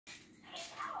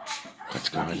That's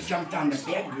good. He jumped on the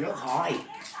bed real high.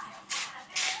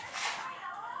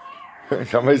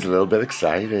 Somebody's a little bit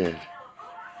excited.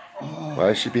 Oh.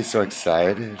 Why should she be so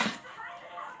excited?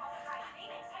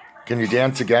 Can you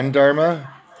dance again,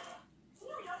 Dharma?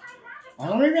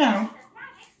 All the way around.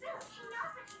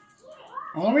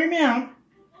 All the way around.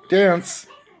 Dance.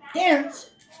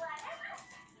 Dance.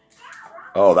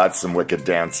 Oh, that's some wicked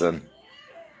dancing.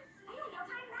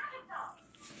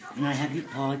 Can I have your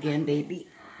paw again, baby?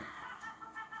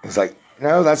 He's like,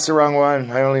 no, that's the wrong one.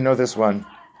 I only know this one.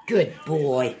 Good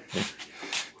boy.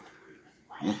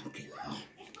 Okay.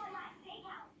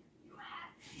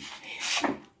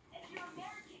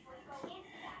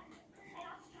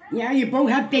 Yeah, you both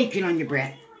have bacon on your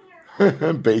breath.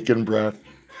 Bacon breath.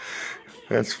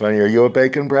 That's funny. Are you a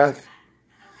bacon breath?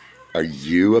 Are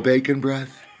you a bacon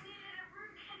breath?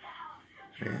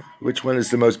 Yeah. Which one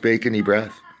is the most bacony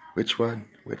breath? Which one?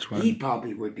 Which one? He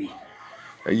probably would be.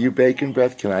 Are you bacon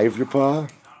breath? Can I have your paw?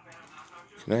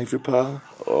 Can I have your paw?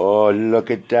 Oh, look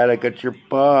at that. I got your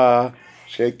paw.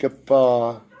 Shake a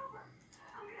paw.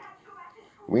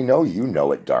 We know you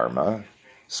know it, Dharma.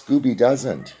 Scooby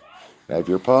doesn't. Can I have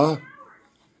your paw?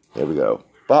 There we go.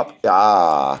 Bop.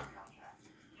 Ah.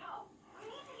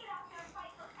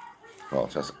 Well,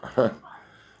 just. I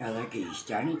like it. He's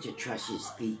starting to trust his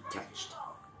feet touched.